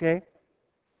 Okay?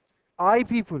 I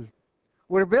people,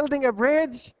 we're building a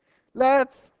bridge.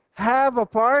 Let's have a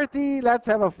party. Let's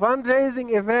have a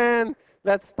fundraising event.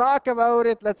 Let's talk about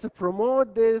it. Let's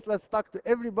promote this. Let's talk to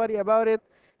everybody about it.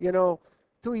 2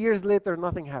 years later,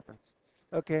 nothing happens.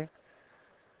 Okay?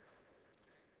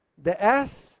 The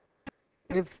S,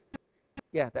 the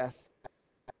S.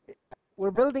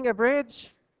 We're building a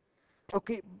bridge.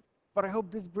 Okay, but I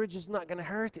hope this bridge is not going to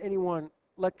hurt anyone.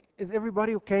 Like, is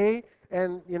everybody okay?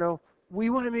 And, we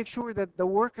want to make sure that the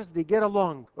workers, they get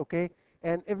along, okay?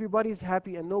 And everybody's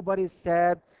happy and nobody's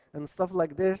sad and stuff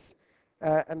like this.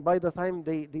 And by the time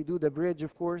they do the bridge,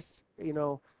 of course,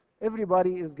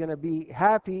 everybody is going to be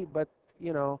happy, but,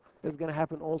 it's going to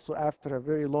happen also after a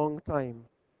very long time.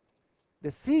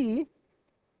 The C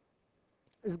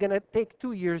is going to take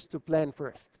 2 years to plan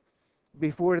first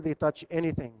before they touch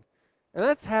anything. And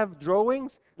let's have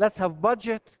drawings. Let's have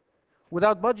budget.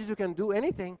 Without budget, you can do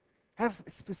anything. Have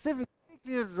specific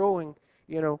clear drawing,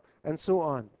 and so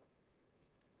on.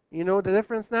 You know the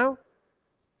difference now?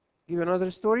 Give you another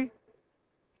story?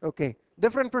 Okay.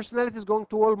 Different personalities going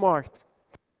to Walmart.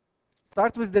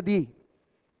 Start with the D.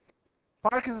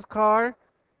 Park his car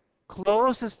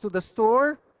closest to the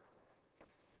store.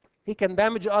 He can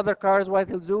damage other cars while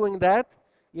he's doing that.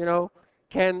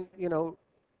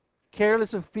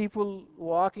 Careless of people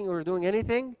walking or doing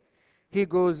anything. He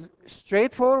goes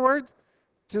straight forward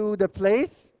to the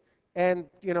place and,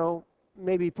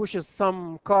 maybe pushes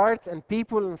some carts and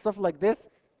people and stuff like this.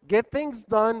 Get things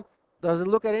done. Doesn't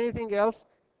look at anything else.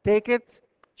 Take it.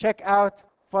 Check out.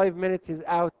 5 minutes, he's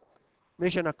out.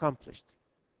 Mission accomplished.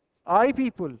 I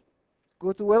people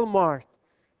go to Walmart,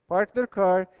 park their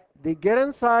car. They get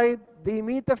inside. They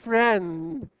meet a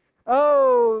friend.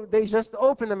 Oh, they just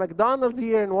opened a McDonald's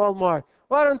here in Walmart.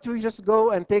 Why don't we just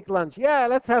go and take lunch? Yeah,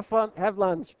 let's have fun, have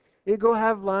lunch. You go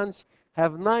have lunch,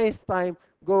 have nice time,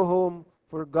 go home,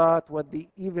 forgot what they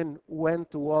even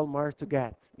went to Walmart to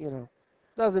get.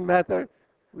 Doesn't matter.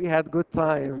 We had good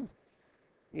time.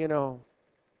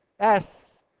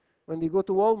 S, when they go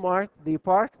to Walmart, they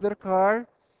park their car,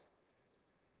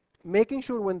 making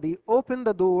sure when they open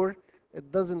the door,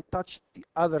 it doesn't touch the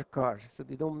other car, so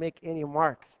they don't make any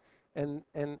marks. And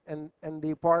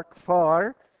they park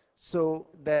far so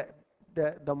that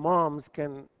the moms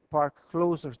can park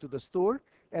closer to the store.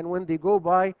 And when they go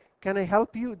by, can I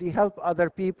help you? They help other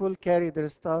people carry their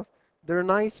stuff. They're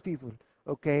nice people,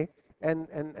 okay?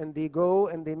 And they go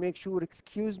and they make sure,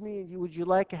 excuse me, would you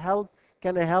like help?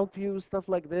 Can I help you? Stuff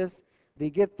like this. They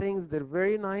get things. They're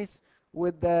very nice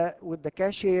with the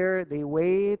cashier. They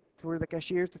wait for the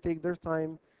cashier to take their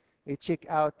time. They check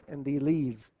out and they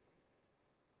leave.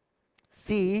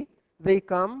 See, they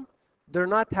come. They're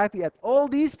not happy at all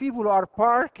these people who are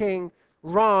parking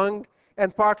wrong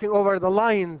and parking over the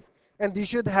lines. And they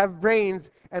should have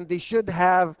brains and they should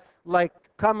have like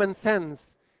common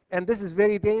sense. And this is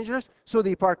very dangerous. So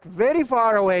they park very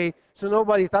far away so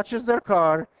nobody touches their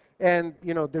car. And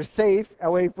they're safe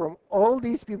away from all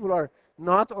these people who are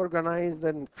not organized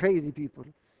and crazy people.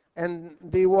 And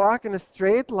they walk in a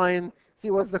straight line.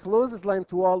 See, what's the closest line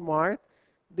to Walmart?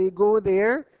 They go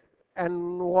there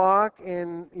and walk,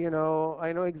 and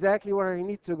I know exactly where I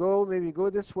need to go. Maybe go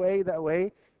this way, that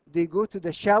way. They go to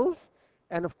the shelf,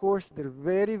 and of course they're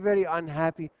very, very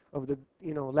unhappy of the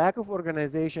lack of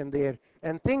organization there,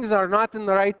 and things are not in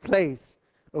the right place.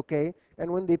 Okay, and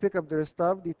when they pick up their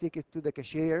stuff, they take it to the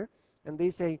cashier, and they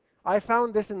say, "I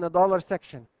found this in the dollar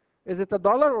section. Is it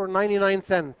 $1 or 99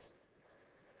 cents?"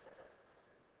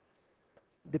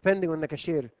 Depending on the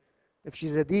cashier. If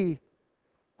she's a D,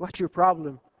 what's your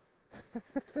problem?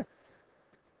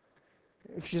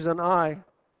 If she's an I,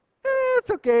 it's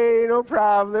okay, no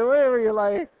problem, whatever you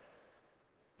like.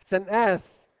 It's an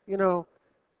S,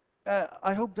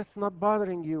 I hope that's not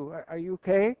bothering you. Are you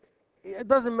okay? It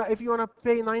doesn't matter. If you want to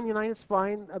pay 99, it's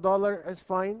fine. $1 is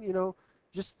fine.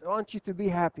 Just want you to be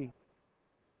happy.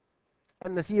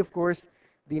 And the C, of course,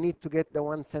 they need to get the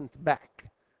 1 cent back.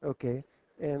 Okay,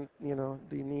 and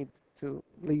they need to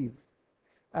leave.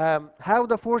 How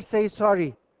the four say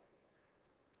sorry?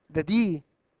 The D,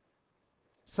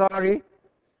 sorry.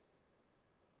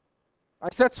 I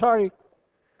said sorry.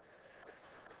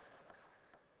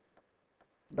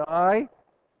 The I,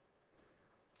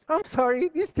 I'm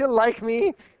sorry. You still like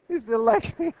me? You still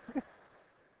like me?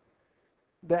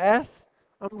 The S,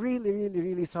 I'm really, really,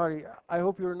 really sorry. I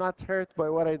hope you're not hurt by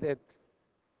what I did.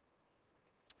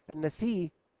 And the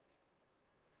C,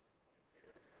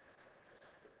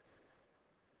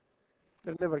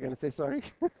 they're never going to say sorry.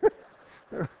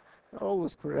 They're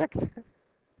always correct.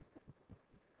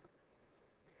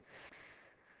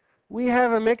 We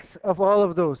have a mix of all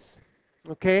of those.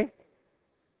 Okay?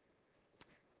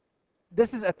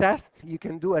 This is a test. You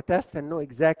can do a test and know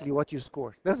exactly what you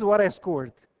scored. This is what I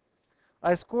scored.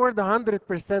 I scored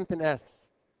 100% in S,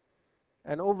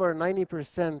 and over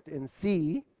 90% in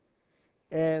C,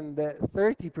 and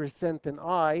 30% in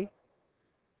I.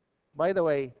 By the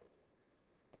way,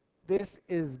 this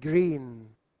is green,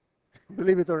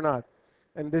 believe it or not,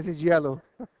 and this is yellow.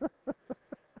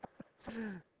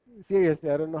 Seriously,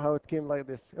 I don't know how it came like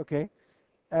this. Okay,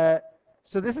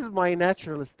 so this is my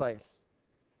natural style.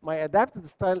 My adapted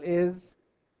style is,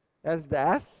 that's the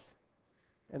S,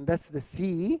 and that's the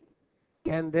C,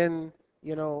 and then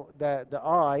the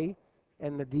I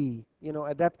and the D.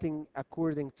 Adapting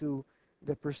according to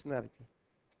the personality.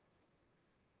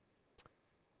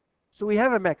 So we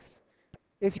have a mix.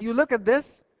 If you look at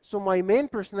this, so my main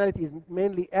personality is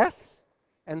mainly S,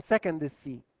 and second is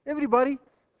C. Everybody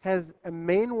has a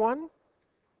main one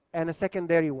and a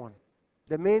secondary one.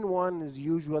 The main one is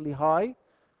usually high,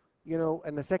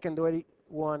 and the secondary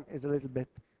one is a little bit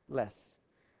less.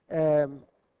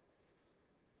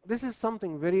 This is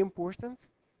something very important.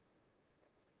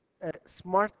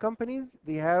 Smart companies,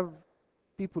 they have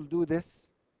people do this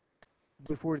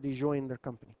before they join their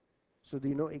company. So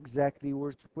they know exactly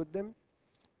where to put them.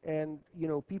 And,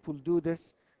 people do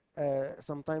this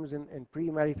sometimes in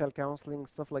premarital counseling,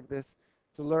 stuff like this,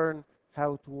 to learn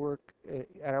how to work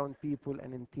around people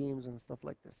and in teams and stuff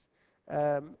like this.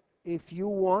 If you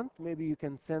want, maybe you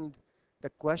can send the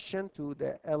question to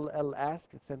the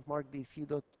LLask at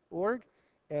stmarkdc.org,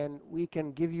 and we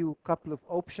can give you a couple of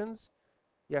options.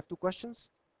 You have 2 questions?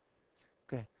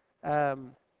 Okay.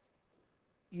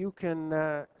 You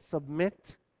can submit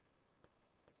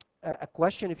a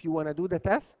question if you want to do the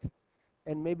test,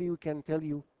 and maybe we can tell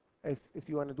you if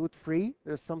you want to do it free.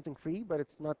 There's something free, but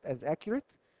it's not as accurate.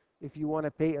 If you want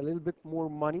to pay a little bit more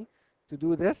money to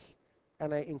do this,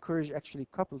 and I encourage actually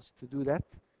couples to do that,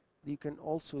 you can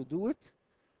also do it.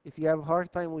 If you have a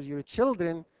hard time with your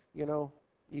children,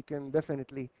 you can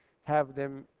definitely have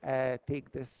them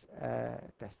take this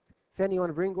test. Sandy, you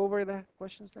want to bring over the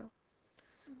questions now?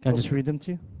 Can I just read them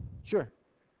to you? Sure.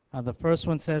 The first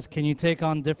one says, can you take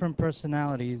on different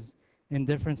personalities in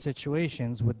different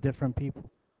situations with different people?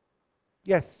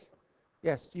 Yes.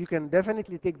 Yes, you can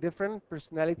definitely take different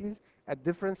personalities at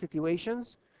different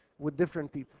situations with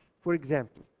different people. For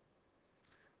example,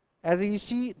 as you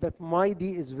see that my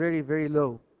D is very, very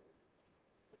low.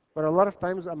 But a lot of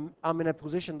times I'm in a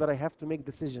position that I have to make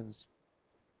decisions.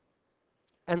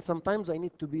 And sometimes I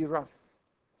need to be rough,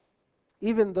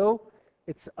 even though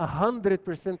it's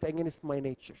 100% against my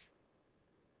nature.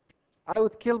 I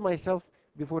would kill myself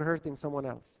before hurting someone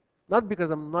else. Not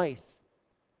because I'm nice,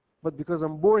 but because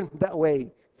I'm born that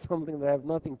way, something that I have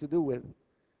nothing to do with.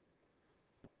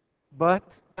 But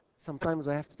sometimes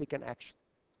I have to take an action.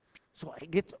 So I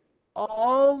get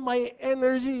all my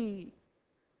energy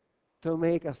to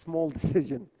make a small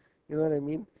decision. You know what I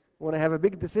mean? When I have a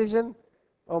big decision,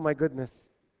 oh my goodness,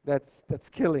 that's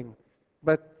killing.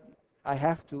 But I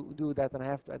have to do that and I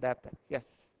have to adapt that.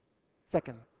 Yes.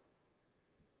 Second.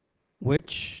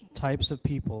 Which types of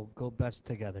people go best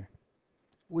together?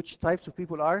 Which types of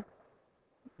people are?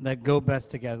 That go best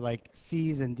together, like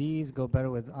C's and D's go better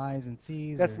with I's and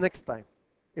C's? That's next time,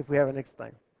 if we have a next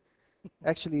time.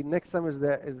 Actually, next time is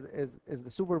the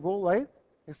Super Bowl, right?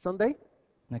 It's Sunday?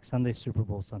 Next Sunday, Super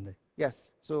Bowl Sunday.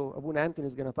 Yes. So Abun Anthony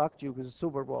is going to talk to you because it's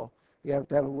Super Bowl. You have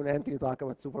to have Abun Anthony talk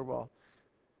about Super Bowl.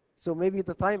 So maybe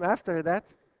the time after that,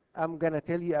 I'm going to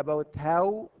tell you about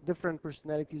how different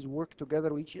personalities work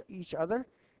together with each other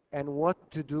and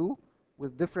what to do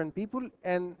with different people,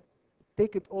 and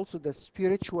take it also the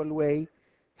spiritual way,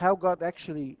 how God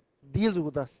actually deals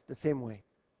with us the same way.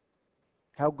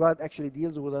 How God actually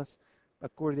deals with us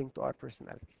according to our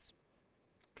personalities.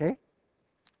 Okay?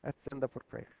 Let's stand up for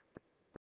prayer.